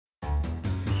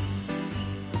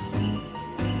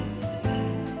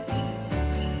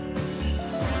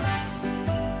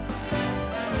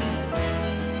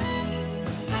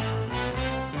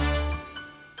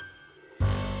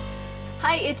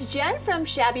Hi, it's Jen from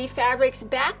Shabby Fabrics,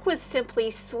 back with Simply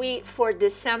Sweet for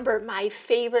December, my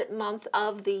favorite month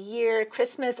of the year.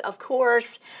 Christmas, of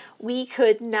course, we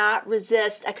could not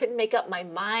resist. I couldn't make up my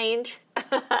mind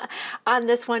on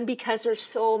this one because there's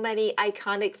so many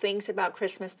iconic things about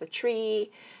Christmas. The tree,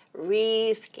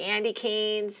 wreath, candy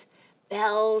canes,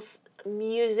 bells,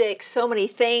 music, so many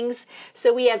things.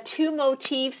 So we have two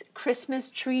motifs, Christmas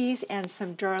trees and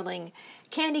some darling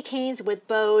candy canes with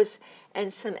bows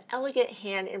and some elegant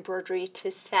hand embroidery to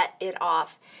set it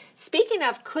off. Speaking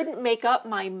of couldn't make up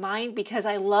my mind because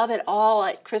I love it all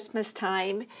at Christmas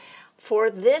time, for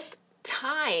this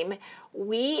time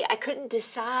I couldn't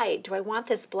decide, do I want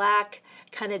this black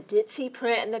kind of ditzy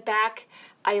print in the back?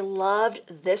 I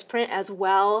loved this print as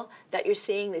well that you're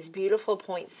seeing, these beautiful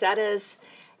poinsettias.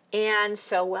 And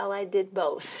so, well, I did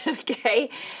both, okay?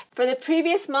 For the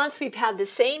previous months, we've had the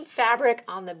same fabric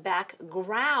on the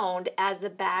background as the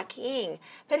backing.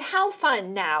 But how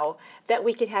fun now that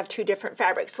we could have two different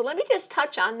fabrics. So let me just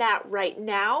touch on that right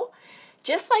now.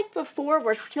 Just like before,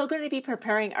 we're still going to be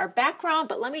preparing our background,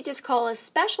 but let me just call a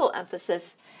special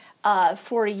emphasis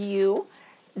for you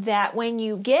that when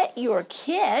you get your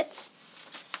kit,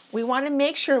 we want to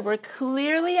make sure we're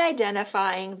clearly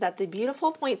identifying that the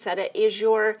beautiful poinsettia is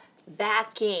your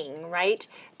backing, right?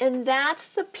 And that's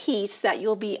the piece that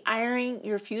you'll be ironing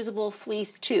your fusible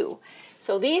fleece to.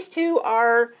 So these two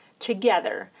are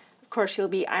together. Of course, you'll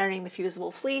be ironing the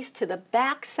fusible fleece to the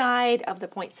back side of the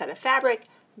poinsettia fabric.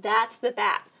 That's the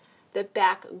back. The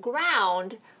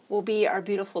background will be our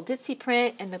beautiful ditzy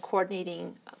print and the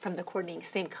coordinating from the coordinating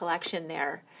same collection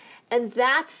there. And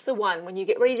that's the one when you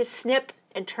get ready to snip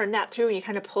and turn that through and you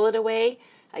kind of pull it away.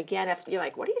 Again, if you're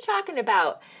like, what are you talking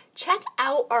about? Check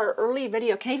out our early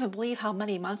video. Can't even believe how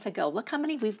many months ago. Look how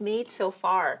many we've made so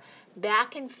far.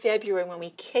 Back in February when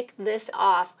we kicked this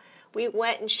off, we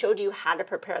went and showed you how to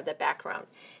prepare the background.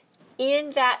 In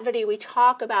that video, we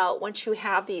talk about once you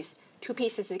have these two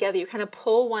pieces together, you kind of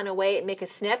pull one away and make a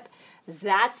snip.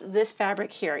 That's this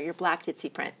fabric here, your black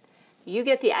ditzy print. You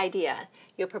get the idea.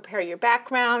 You'll prepare your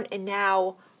background and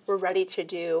now we're ready to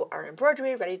do our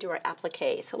embroidery, ready to do our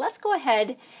applique. So let's go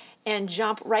ahead and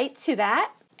jump right to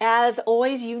that. As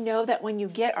always, you know that when you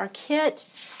get our kit,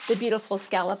 the beautiful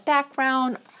scallop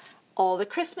background, all the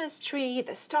Christmas tree,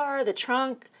 the star, the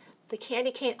trunk, the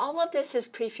candy cane, all of this is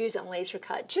prefused and laser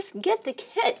cut. Just get the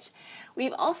kit.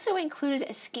 We've also included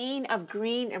a skein of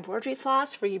green embroidery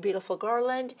floss for your beautiful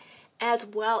garland, as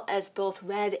well as both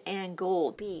red and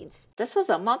gold beads. This was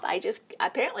a month I just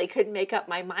apparently couldn't make up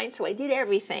my mind, so I did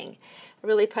everything. I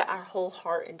really put our whole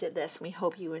heart into this, and we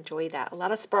hope you enjoy that. A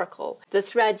lot of sparkle. The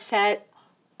thread set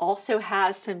also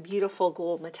has some beautiful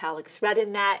gold metallic thread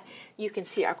in that. You can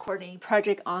see our coordinating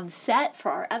project on set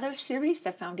for our other series,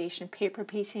 the foundation paper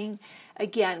piecing.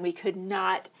 Again, we could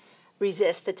not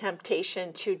resist the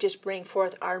temptation to just bring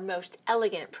forth our most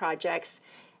elegant projects,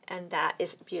 and that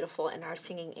is beautiful in our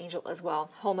Singing Angel as well.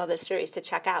 Whole nother series to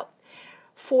check out.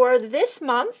 For this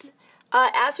month,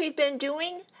 as we've been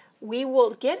doing, we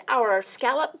will get our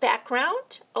scallop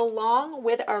background along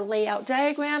with our layout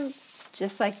diagram,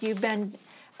 just like you've been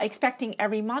expecting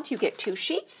every month. You get two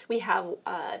sheets. We have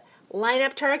line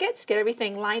up targets, get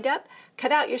everything lined up,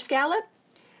 cut out your scallop.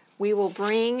 We will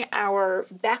bring our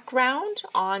background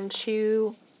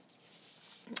onto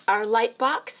our light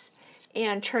box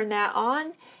and turn that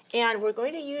on. And we're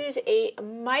going to use a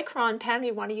micron pen.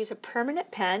 We want to use a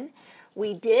permanent pen.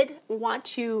 We did want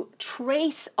to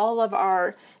trace all of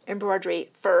our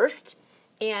embroidery first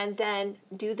and then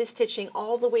do the stitching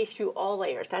all the way through all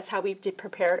layers. That's how we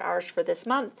prepared ours for this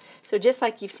month. So just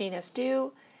like you've seen us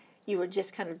do, you would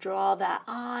just kind of draw that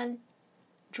on,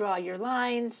 draw your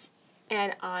lines,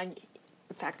 and on,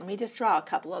 in fact, let me just draw a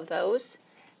couple of those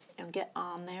and get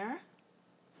on there,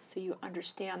 so you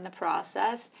understand the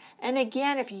process. And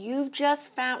again, if you've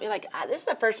just found, you're like, this is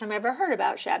the first time I ever heard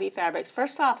about Shabby Fabrics.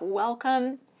 First off,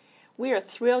 welcome. We are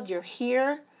thrilled you're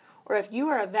here. Or if you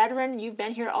are a veteran, you've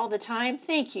been here all the time,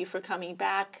 thank you for coming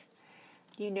back.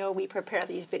 You know we prepare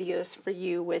these videos for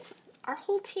you with, our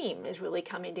whole team is really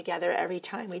coming together every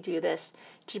time we do this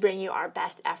to bring you our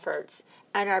best efforts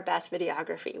and our best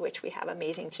videography, which we have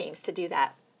amazing teams to do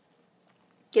that.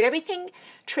 Get everything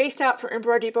traced out for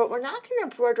embroidery, but we're not going to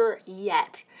embroider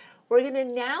yet. We're going to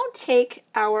now take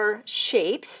our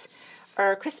shapes,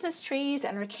 our Christmas trees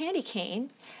and our candy cane,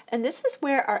 and this is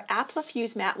where our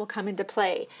Applifuse mat will come into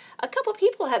play. A couple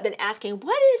people have been asking,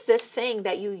 what is this thing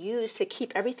that you use to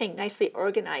keep everything nicely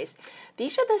organized?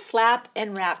 These are the slap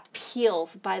and wrap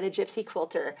peels by the Gypsy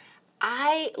Quilter.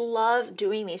 I love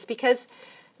doing these because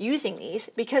using these,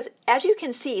 because as you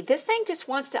can see, this thing just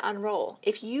wants to unroll.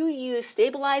 If you use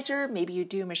stabilizer, maybe you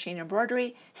do machine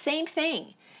embroidery, same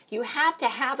thing. You have to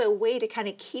have a way to kind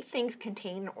of keep things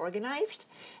contained and organized.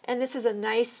 And this is a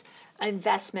nice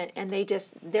investment, and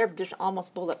they're just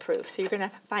almost bulletproof. So you're going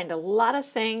to find a lot of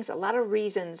things, a lot of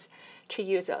reasons to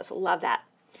use those. Love that.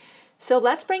 So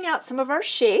let's bring out some of our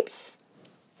shapes.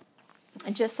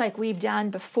 And just like we've done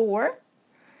before,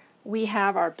 we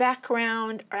have our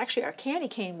background, or actually our candy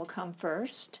cane will come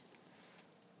first.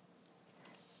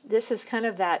 This is kind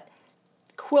of that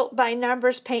quilt by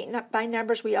numbers, paint by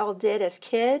numbers we all did as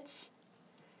kids.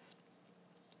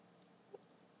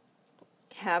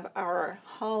 Have our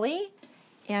holly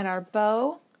and our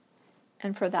bow,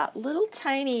 and for that little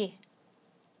tiny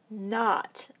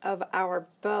knot of our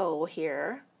bow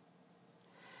here,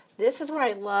 this is where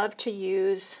I love to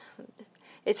use,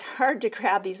 it's hard to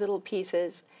grab these little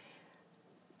pieces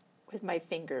with my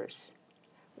fingers.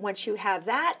 Once you have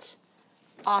that,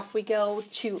 off we go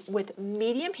with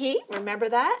medium heat. Remember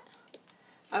that?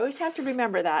 I always have to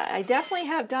remember that. I definitely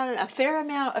have done a fair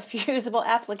amount of fusible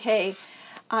applique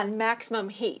on maximum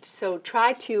heat. So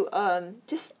try to,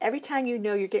 just every time you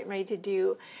know you're getting ready to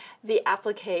do the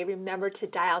applique, remember to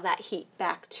dial that heat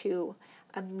back to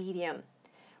a medium.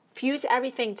 Fuse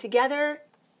everything together,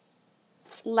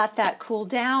 let that cool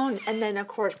down, and then of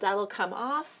course that'll come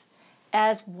off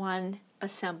as one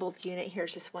assembled unit.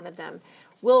 Here's just one of them.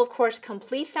 We'll of course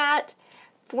complete that.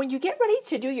 When you get ready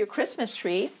to do your Christmas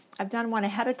tree, I've done one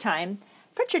ahead of time,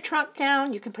 put your trunk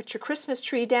down, you can put your Christmas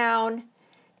tree down,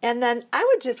 and then I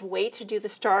would just wait to do the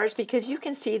stars, because you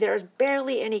can see there's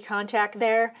barely any contact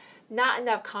there. Not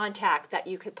enough contact that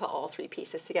you could put all three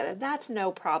pieces together. That's no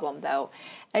problem though.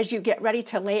 As you get ready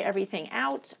to lay everything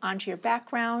out onto your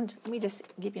background, let me just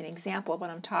give you an example of what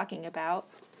I'm talking about.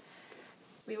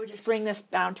 We would just bring this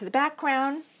down to the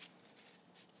background,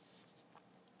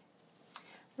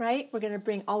 right? We're going to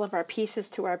bring all of our pieces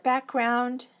to our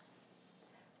background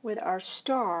with our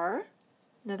star,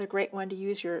 another great one to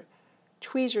use your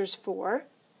tweezers for.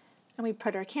 And we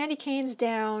put our candy canes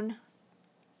down.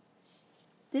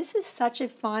 This is such a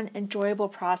fun, enjoyable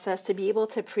process to be able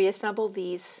to pre-assemble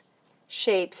these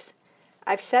shapes.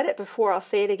 I've said it before, I'll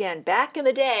say it again. Back in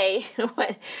the day,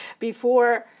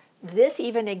 before this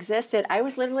even existed, I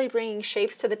was literally bringing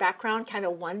shapes to the background kind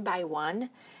of one by one,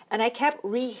 and I kept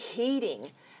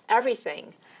reheating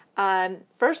everything.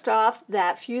 First off,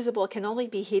 that fusible can only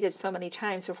be heated so many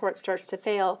times before it starts to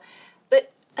fail.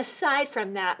 But aside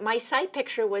from that, my side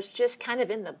picture was just kind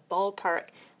of in the ballpark.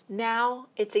 Now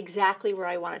it's exactly where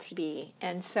I want it to be.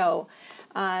 And so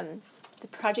the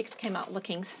projects came out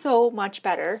looking so much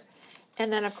better.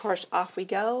 And then of course off we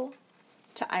go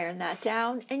to iron that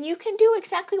down. And you can do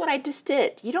exactly what I just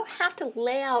did. You don't have to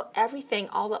lay out everything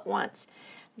all at once.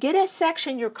 Get a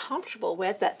section you're comfortable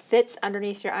with that fits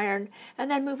underneath your iron,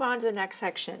 and then move on to the next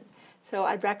section. So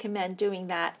I'd recommend doing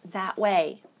that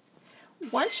way.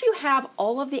 Once you have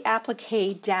all of the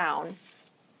applique down,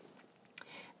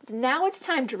 now it's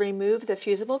time to remove the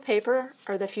fusible paper,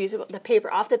 or the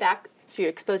paper off the back, so you're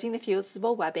exposing the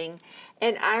fusible webbing,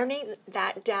 and ironing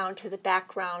that down to the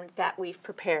background that we've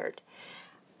prepared.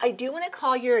 I do want to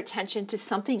call your attention to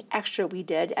something extra we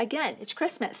did. Again, it's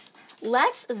Christmas.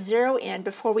 Let's zero in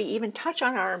before we even touch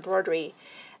on our embroidery,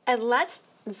 and let's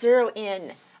zero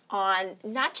in on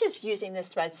not just using this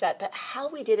thread set, but how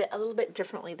we did it a little bit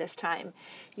differently this time.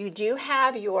 You do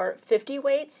have your 50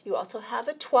 weights, you also have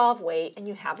a 12 weight, and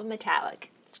you have a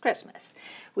metallic. It's Christmas.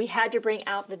 We had to bring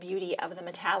out the beauty of the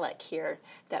metallic here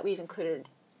that we've included,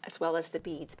 as well as the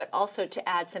beads, but also to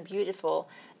add some beautiful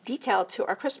detail to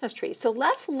our Christmas tree. So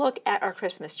let's look at our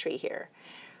Christmas tree here.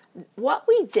 What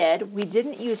we did, we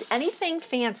didn't use anything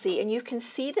fancy, and you can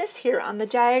see this here on the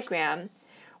diagram,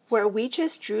 where we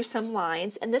just drew some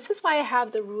lines, and this is why I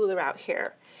have the ruler out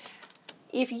here.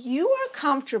 If you are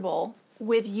comfortable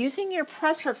with using your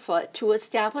presser foot to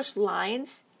establish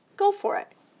lines, go for it.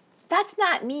 That's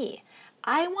not me.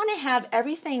 I want to have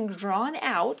everything drawn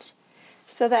out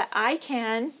so that I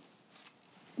can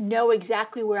know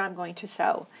exactly where I'm going to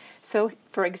sew. So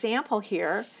for example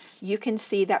here, you can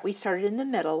see that we started in the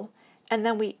middle and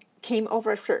then we came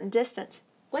over a certain distance.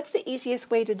 What's the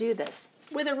easiest way to do this?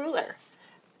 With a ruler.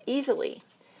 Easily.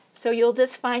 So you'll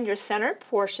just find your center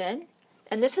portion,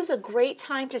 and this is a great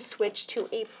time to switch to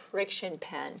a friction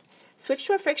pen. Switch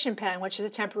to a friction pen, which is a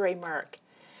temporary mark.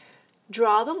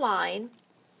 Draw the line.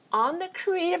 On the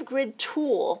Creative Grid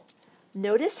tool,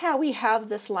 notice how we have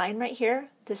this line right here,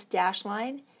 this dash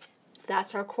line.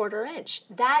 That's our 1/4 inch.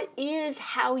 That is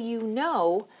how you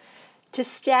know to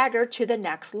stagger to the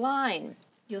next line.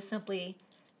 You'll simply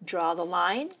draw the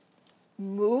line,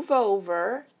 move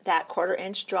over that 1/4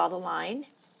 inch, draw the line,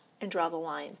 and draw the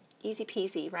line. Easy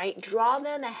peasy, right? Draw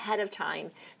them ahead of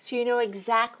time so you know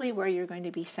exactly where you're going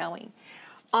to be sewing.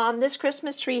 On this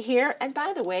Christmas tree here, and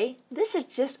by the way, this is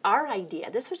just our idea.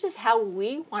 This was just how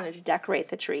we wanted to decorate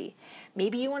the tree.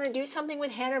 Maybe you want to do something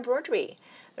with hand embroidery.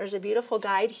 There's a beautiful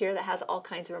guide here that has all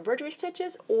kinds of embroidery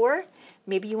stitches, or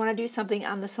maybe you want to do something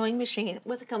on the sewing machine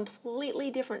with a completely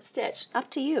different stitch. Up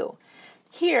to you.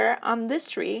 Here on this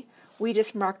tree, we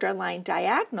just marked our line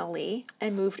diagonally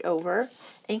and moved over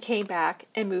and came back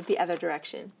and moved the other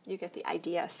direction. You get the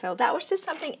idea. So that was just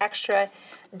something extra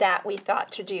that we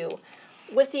thought to do.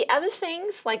 With the other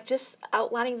things, like just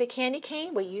outlining the candy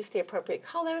cane, we used the appropriate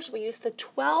colors. We used the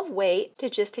 12 weight to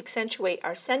just accentuate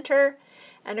our center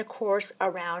and of course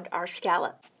around our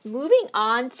scallop. Moving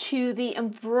on to the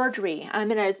embroidery, I'm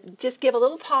going to just give a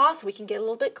little pause so we can get a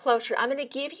little bit closer. I'm going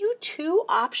to give you 2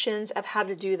 options of how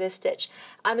to do this stitch.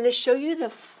 I'm going to show you the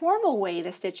formal way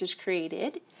the stitch is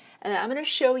created, and then I'm going to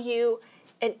show you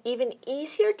an even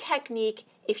easier technique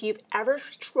if you've ever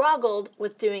struggled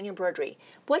with doing embroidery.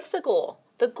 What's the goal?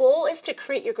 The goal is to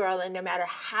create your garland no matter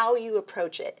how you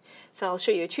approach it. So I'll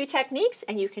show you 2 techniques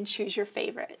and you can choose your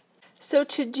favorite. So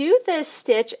to do this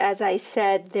stitch, as I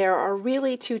said, there are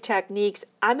really 2 techniques.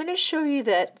 I'm going to show you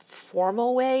the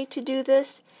formal way to do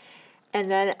this,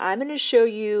 and then I'm going to show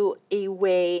you a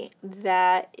way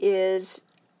that is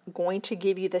going to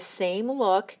give you the same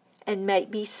look and might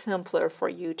be simpler for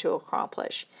you to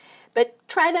accomplish. But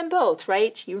try them both,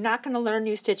 right? You're not going to learn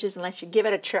new stitches unless you give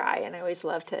it a try, and I always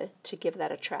love to give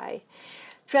that a try.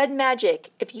 Thread magic.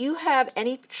 If you have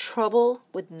any trouble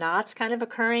with knots kind of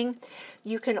occurring,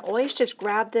 you can always just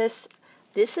grab this.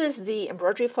 This is the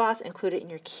embroidery floss included in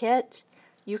your kit.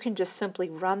 You can just simply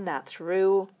run that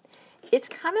through. It's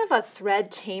kind of a thread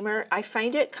tamer. I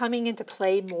find it coming into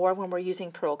play more when we're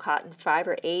using pearl cotton 5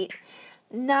 or 8.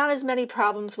 Not as many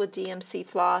problems with DMC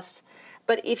floss,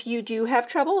 but if you do have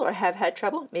trouble or have had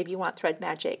trouble, maybe you want thread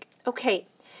magic. Okay.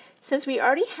 Since we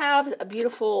already have a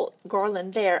beautiful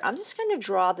garland there, I'm just going to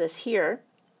draw this here,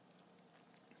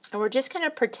 and we're just going to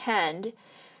pretend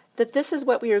that this is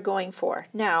what we are going for.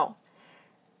 Now,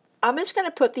 I'm just going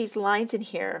to put these lines in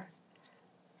here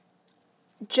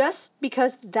just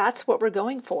because that's what we're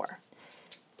going for.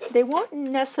 They won't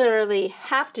necessarily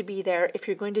have to be there if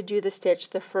you're going to do the stitch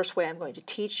the first way I'm going to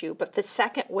teach you, but the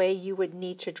second way you would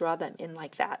need to draw them in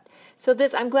like that. So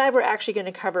this, I'm glad we're actually going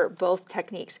to cover both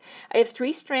techniques. I have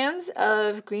 3 strands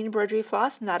of green embroidery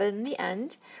floss knotted in the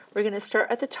end. We're going to start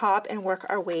at the top and work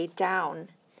our way down.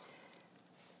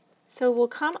 So we'll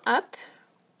come up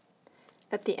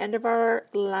at the end of our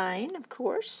line, of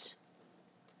course,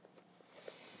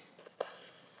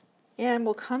 and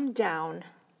we'll come down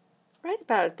right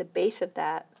about at the base of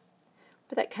that,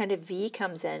 where that kind of V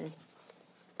comes in.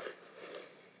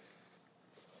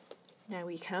 Now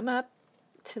we come up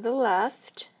to the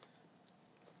left.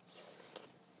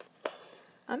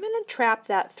 I'm going to trap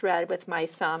that thread with my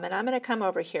thumb, and I'm going to come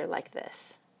over here like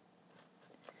this.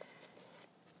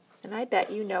 And I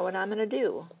bet you know what I'm going to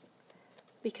do.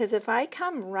 Because if I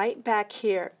come right back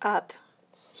here, up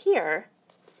here,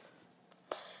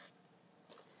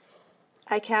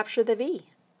 I capture the V.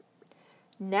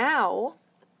 Now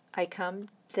I come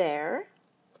there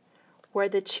where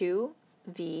the 2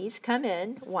 V's come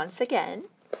in once again,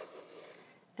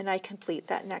 and I complete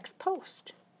that next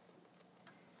post.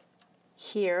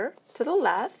 Here to the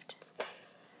left,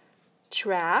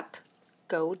 trap,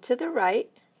 go to the right,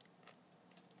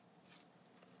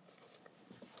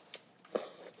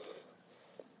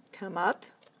 come up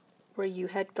where you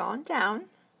had gone down,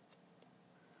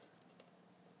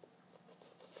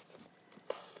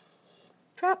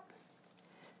 trap.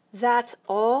 That's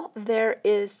all there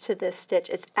is to this stitch.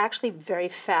 It's actually very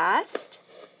fast.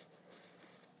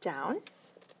 Down,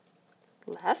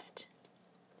 left,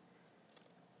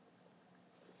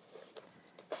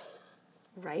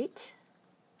 right,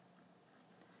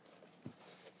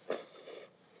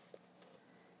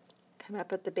 come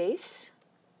up at the base,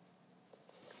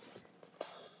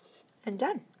 and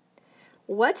done.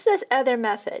 What's this other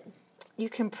method? You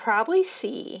can probably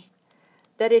see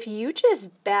that if you just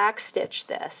backstitch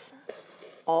this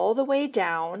all the way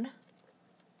down,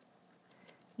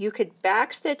 you could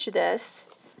backstitch this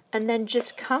and then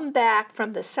just come back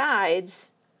from the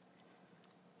sides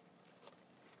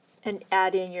and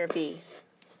add in your V's,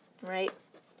 right?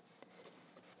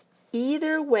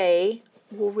 Either way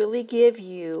will really give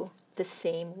you the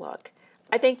same look.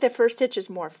 I think the first stitch is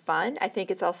more fun. I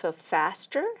think it's also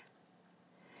faster.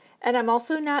 And I'm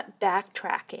also not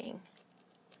backtracking.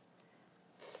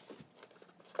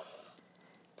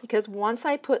 Because once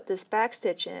I put this back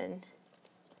stitch in,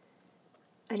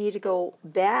 I need to go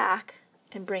back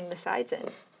and bring the sides in.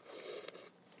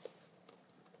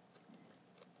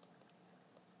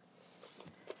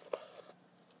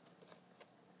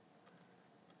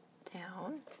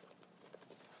 Down.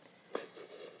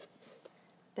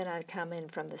 Then I'd come in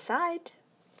from the side,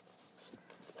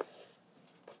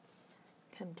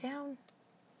 come down,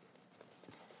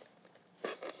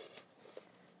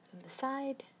 from the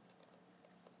side,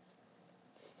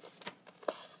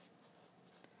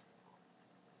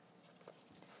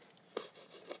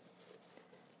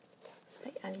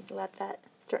 right, I need to let that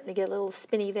starting to get a little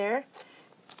spinny there.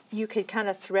 You could kind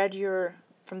of thread your,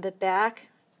 from the back,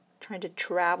 trying to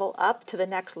travel up to the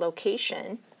next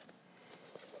location.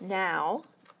 Now,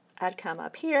 I'd come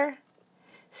up here.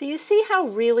 So you see how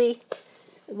really,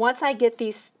 once I get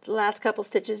these last couple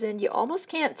stitches in, you almost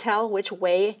can't tell which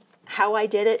way, how I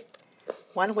did it,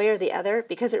 one way or the other,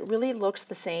 because it really looks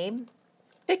the same.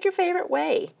 Pick your favorite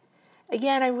way.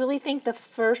 Again, I really think the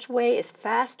first way is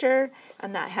faster.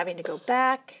 I'm not having to go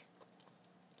back.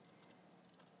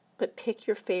 But pick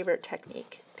your favorite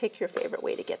technique. Pick your favorite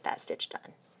way to get that stitch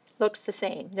done. Looks the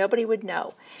same. Nobody would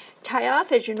know. Tie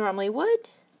off as you normally would.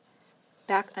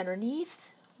 Back underneath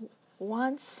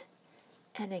once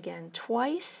and again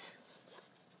twice.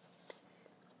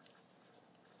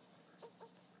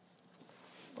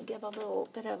 We'll give a little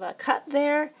bit of a cut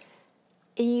there.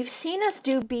 And you've seen us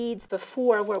do beads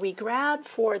before where we grab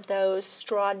for those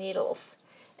straw needles.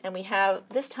 And we have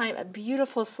this time a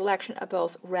beautiful selection of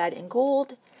both red and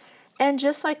gold. And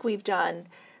just like we've done,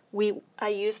 I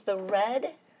used the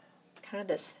red, kind of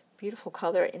this beautiful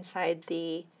color inside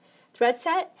the thread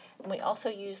set. And we also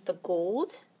use the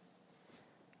gold.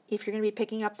 If you're going to be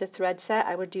picking up the thread set,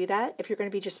 I would do that. If you're going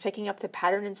to be just picking up the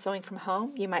pattern and sewing from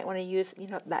home, you might want to use,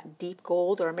 that deep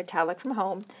gold or metallic from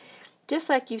home, just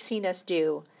like you've seen us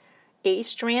do. A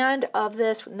strand of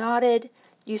this knotted,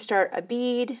 you start a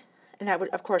bead, and I would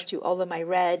of course do all of my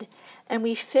red, and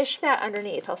we fish that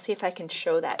underneath. I'll see if I can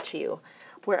show that to you,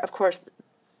 where of course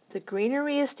the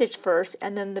greenery is stitched first,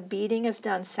 and then the beading is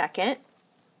done second.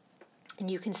 And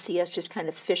you can see us just kind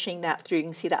of fishing that through. You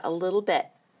can see that a little bit,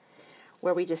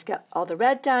 where we just got all the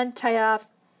red done, tie off,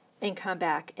 and come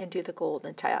back and do the gold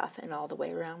and tie off, and all the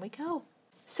way around we go.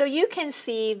 So you can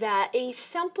see that a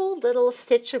simple little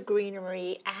stitch of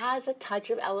greenery adds a touch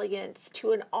of elegance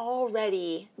to an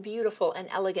already beautiful and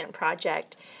elegant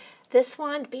project. This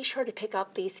one, be sure to pick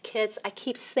up these kits. I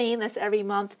keep saying this every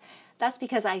month. That's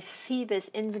because I see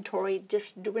this inventory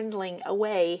just dwindling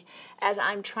away as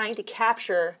I'm trying to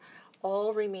capture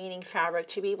all remaining fabric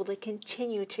to be able to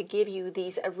continue to give you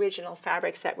these original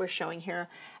fabrics that we're showing here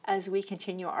as we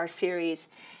continue our series.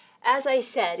 As I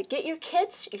said, get your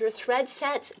kits, your thread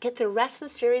sets, get the rest of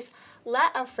the series.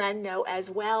 Let a friend know as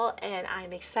well, and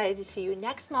I'm excited to see you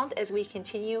next month as we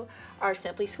continue our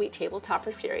Simply Sweet Table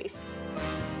Topper series.